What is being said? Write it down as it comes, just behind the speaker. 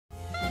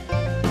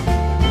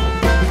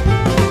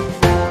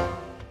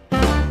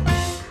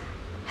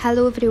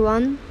Hello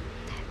everyone,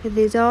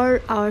 these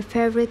are our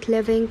favorite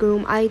living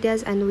room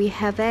ideas and we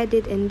have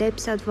added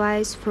in-depth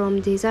advice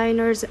from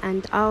designers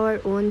and our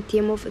own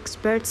team of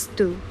experts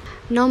too.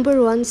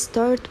 Number 1,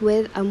 start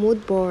with a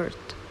mood board.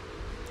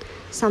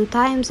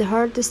 Sometimes the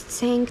hardest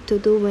thing to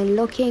do when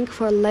looking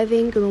for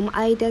living room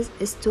ideas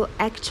is to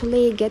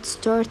actually get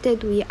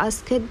started. We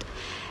asked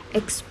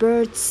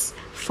experts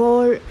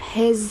for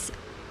his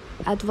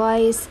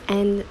advice,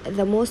 and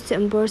the most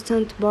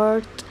important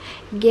part,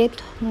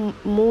 get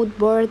mood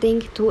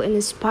boarding to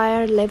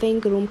inspire living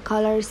room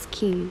color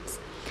schemes.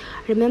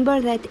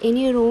 Remember that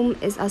any room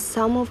is a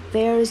sum of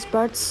various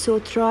parts, so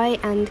try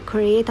and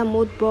create a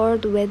mood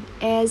board with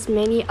as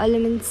many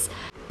elements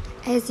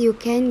as you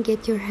can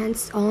get your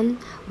hands on.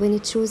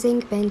 When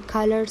choosing paint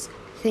colors,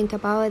 think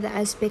about the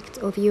aspect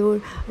of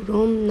your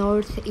room: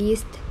 north,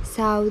 east,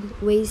 south,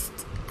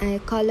 west. A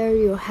color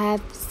you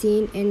have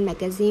seen in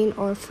magazine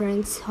or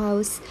friend's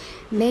house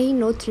may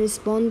not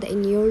respond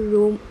in your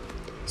room,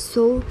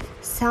 so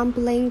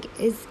sampling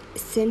is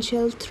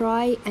essential.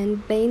 Try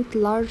and paint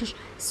large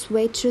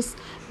swatches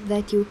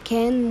that you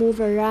can move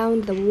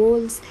around the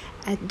walls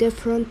at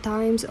different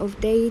times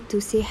of day to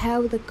see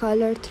how the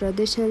color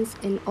transitions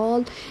in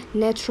all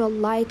natural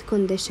light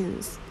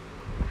conditions.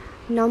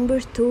 Number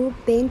 2,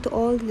 paint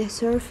all the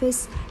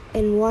surface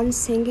in one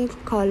single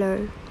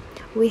color.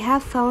 We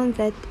have found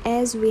that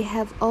as we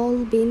have all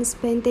been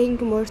spending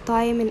more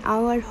time in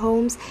our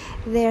homes,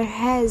 there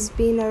has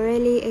been a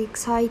really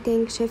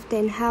exciting shift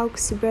in how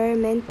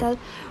experimental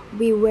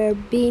we were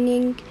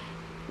being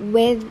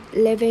with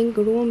living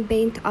room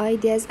paint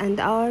ideas, and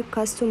our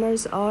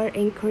customers are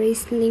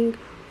increasingly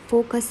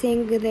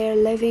focusing their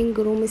living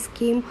room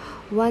scheme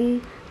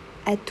on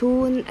a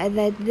tone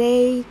that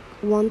they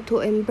want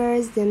to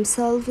immerse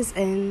themselves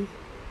in.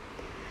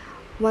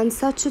 One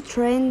such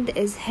trend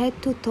is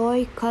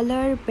head-to-toe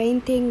color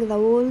painting. The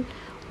wall,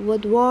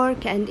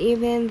 woodwork, and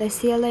even the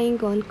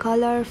ceiling on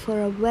color for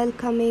a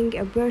welcoming,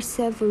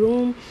 immersive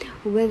room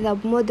with a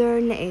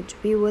modern edge.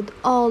 We would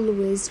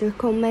always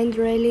recommend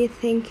really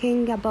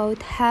thinking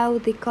about how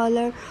the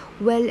color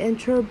will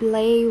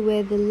interplay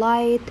with the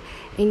light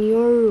in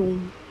your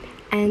room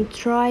and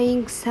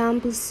trying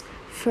samples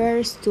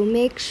first to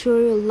make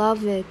sure you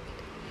love it.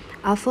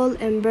 A full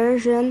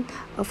immersion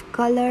of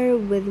color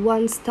with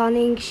one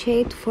stunning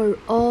shade for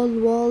all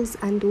walls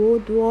and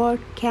woodwork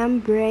can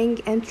bring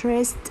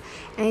interest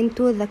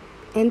into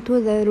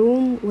the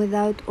room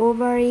without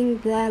overing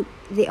the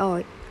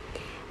eye.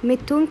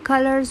 Mid-tone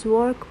colors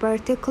work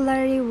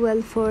particularly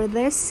well for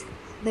this.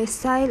 The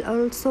style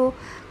also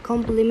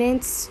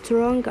complements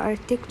strong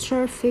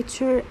architecture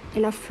feature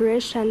in a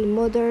fresh and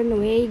modern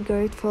way,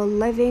 great for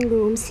living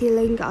room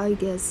ceiling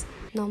ideas.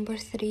 Number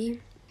 3,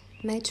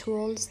 match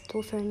walls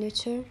to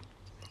furniture.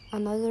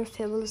 Another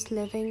fabulous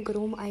living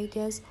room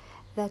ideas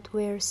that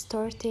we're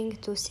starting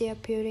to see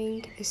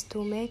appearing is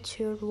to match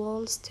your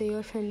walls to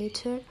your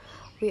furniture.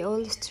 We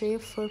all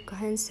strive for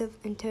cohesive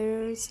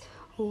interiors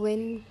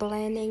when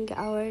planning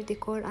our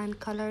decor, and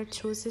color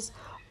choices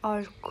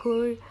are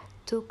core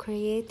to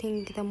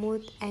creating the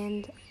mood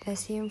and the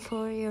theme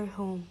for your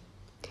home.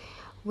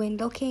 When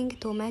looking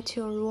to match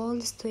your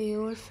walls to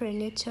your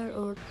furniture,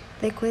 or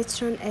the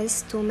question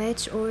is to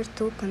match or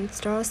to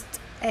contrast,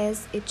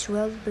 as each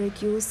will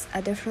produce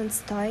a different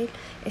style.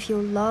 If you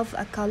love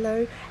a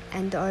color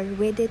and are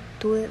wedded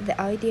to the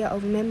idea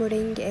of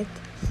mirroring it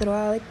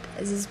throughout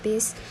the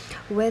space,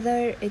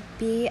 whether it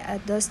be a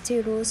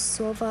dusty rose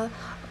sofa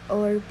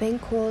or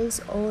pink walls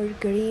or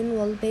green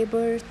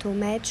wallpaper to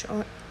match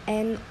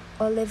an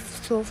olive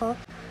sofa,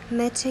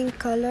 matching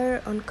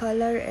color on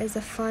color is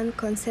a fun,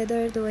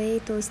 considered way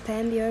to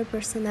stamp your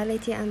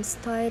personality and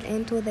style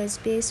into the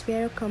space. We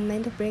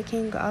recommend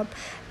breaking up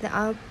the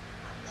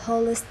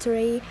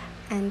upholstery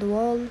and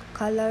wall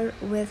color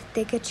with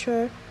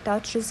texture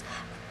touches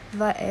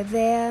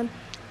via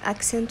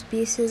accent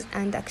pieces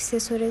and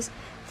accessories.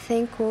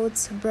 Think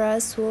quotes,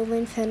 brass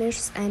woven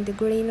finishes, and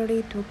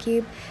greenery to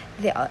keep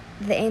the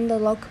end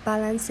look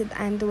balanced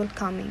and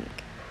welcoming.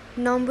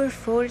 Number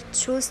 4,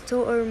 choose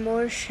 2 or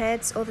more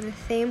shades of the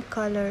same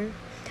color.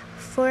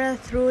 For a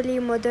truly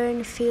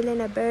modern feel in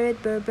a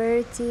period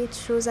property,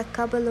 choose a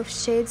couple of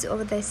shades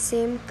of the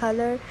same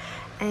color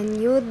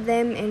and use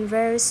them in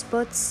various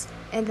spots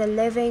in the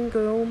living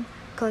room.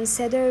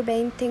 Consider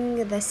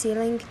painting the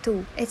ceiling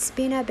too. It's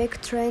been a big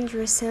trend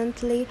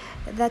recently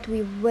that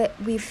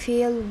we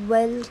feel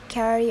will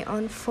carry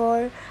on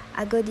for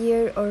a good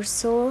year or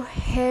so.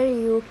 Here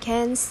you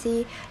can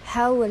see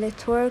how well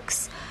it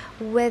works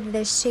with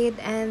the shade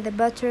and the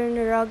pattern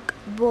rug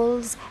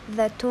pulls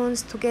the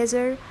tones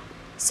together.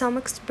 Some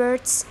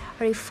experts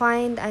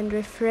refined and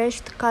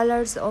refreshed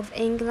colors of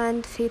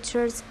England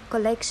features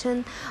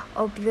collection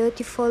of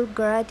beautiful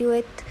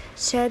graduate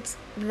shades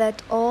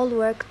that all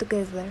work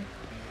together.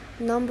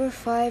 Number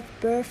 5,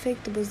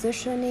 perfect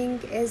positioning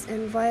is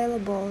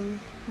invaluable.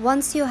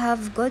 Once you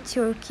have got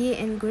your key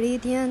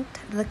ingredient,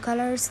 the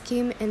color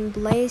scheme in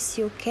place,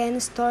 you can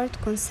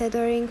start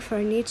considering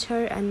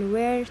furniture and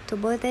where to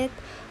put it.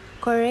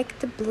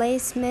 Correct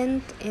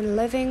placement in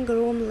living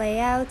room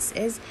layouts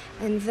is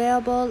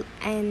invaluable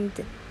and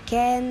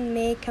can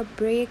make or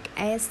break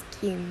a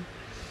scheme.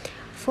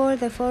 For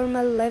the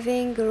formal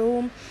living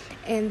room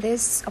in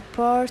this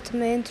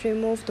apartment,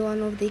 removed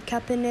one of the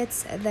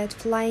cabinets that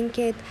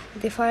flanked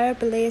the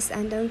fireplace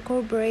and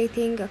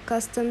incorporating a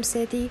custom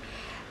settee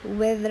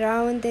with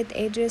rounded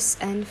edges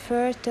and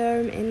fur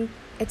trim in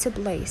its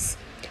place.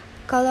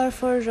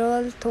 Colorful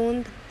roll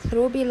toned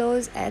through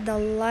pillows add a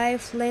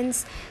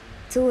liveliness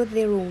to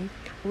the room,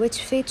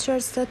 which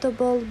features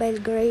suitable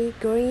belgrade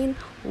green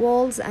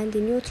walls and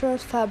neutral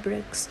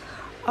fabrics.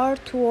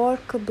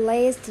 Artwork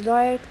placed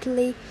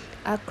directly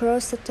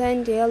across a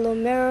tanned yellow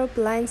mirror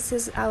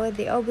balances out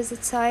the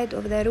opposite side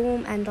of the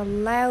room and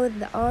allows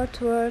the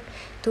artwork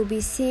to be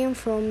seen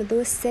from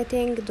those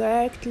sitting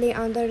directly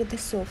under the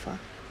sofa.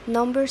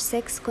 Number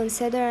 6.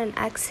 Consider an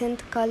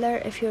accent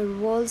color if your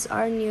walls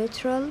are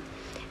neutral.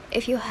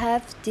 If you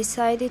have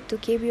decided to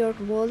keep your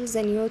walls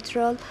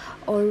neutral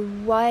or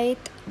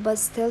white but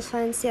still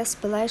fancy a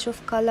splash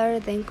of color,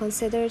 then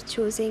consider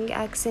choosing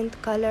accent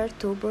color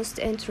to boost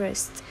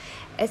interest.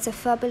 It's a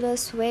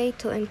fabulous way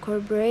to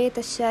incorporate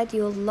a shade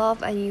you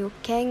love, and you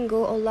can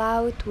go all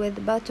out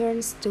with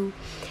patterns too.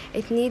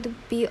 It need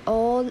be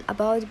all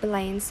about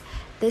balance.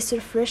 This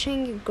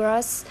refreshing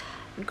grass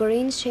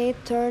green shade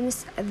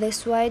turns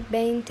this white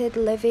painted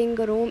living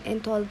room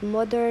into a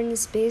modern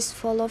space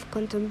full of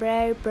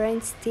contemporary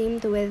prints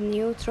themed with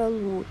neutral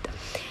wood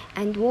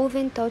and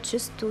woven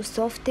touches to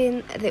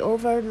soften the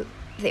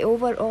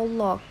overall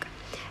look.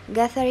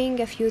 Gathering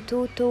a few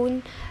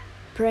two-tone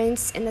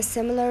prints in a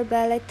similar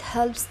palette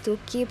helps to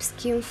keep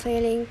scheme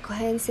feeling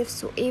cohesive,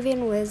 so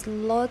even with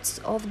lots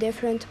of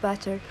different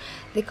patterns,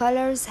 the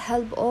colors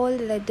help all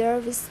the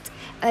diverse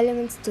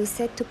elements to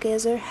sit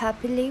together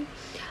happily.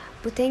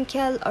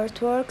 Potential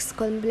artworks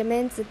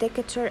complement the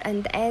texture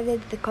and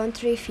added the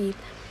country feel.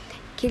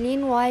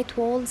 Clean white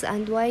walls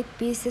and white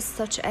pieces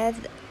such as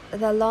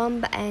the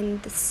lamp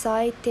and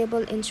side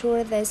table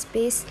ensure the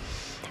space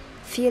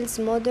feels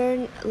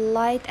modern,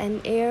 light and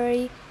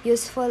airy,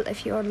 useful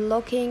if you are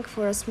looking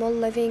for a small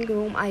living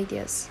room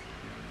ideas.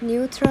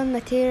 Neutral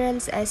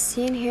materials as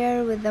seen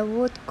here with the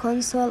wood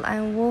console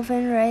and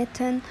woven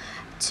rattan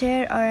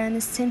chair are an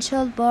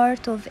essential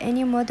part of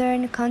any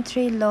modern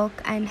country look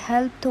and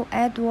help to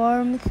add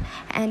warmth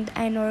and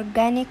an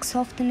organic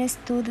softness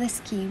to the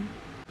scheme.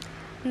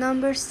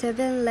 Number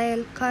 7.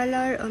 Lay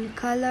color on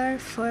color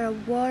for a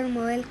warm,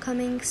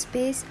 welcoming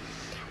space.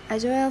 A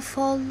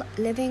joyful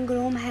living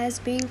room has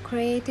been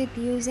created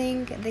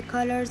using the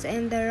colors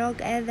in the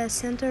rug as the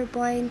center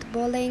point,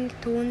 pulling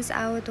tones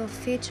out of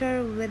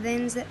feature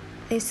within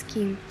the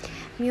scheme.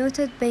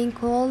 Muted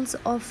pink walls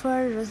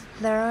offer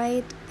the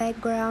right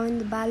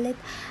background palette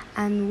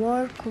and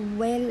work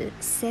well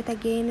set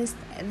against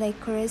the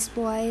crisp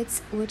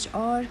whites, which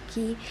are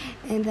key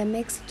in the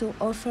mix to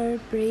offer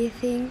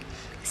breathing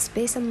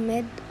space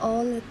amid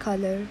all the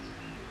color.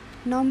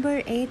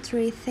 Number 8.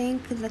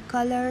 Rethink the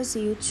colors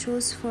you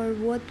choose for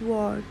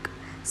woodwork.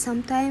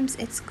 Sometimes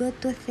it's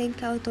good to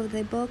think out of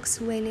the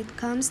box when it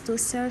comes to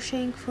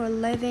searching for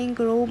living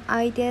room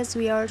ideas.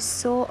 We are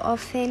so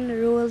often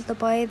ruled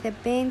by the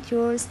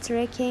paintures,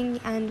 tricking,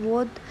 and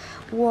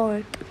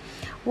woodwork.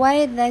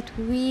 Why that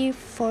we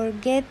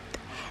forget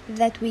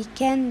that we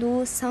can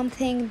do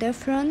something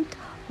different?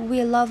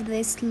 We love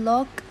this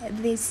look.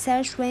 The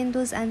sash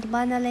windows and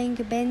paneling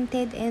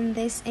painted in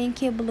this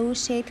inky blue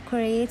shade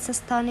creates a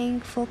stunning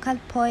focal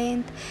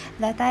point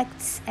that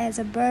acts as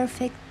a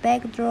perfect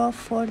backdrop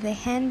for the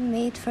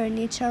handmade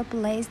furniture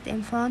placed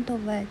in front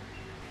of it.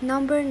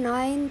 Number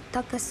 9.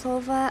 Tuck a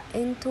sofa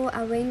into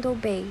a window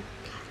bay.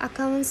 A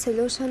common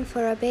solution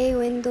for a bay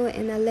window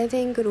in a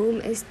living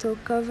room is to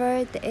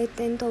convert it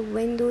into a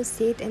window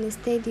seat.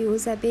 Instead,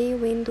 use a bay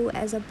window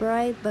as a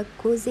bright but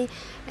cozy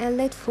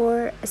inlet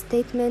for a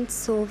statement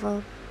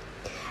sofa.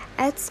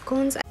 Add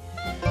scones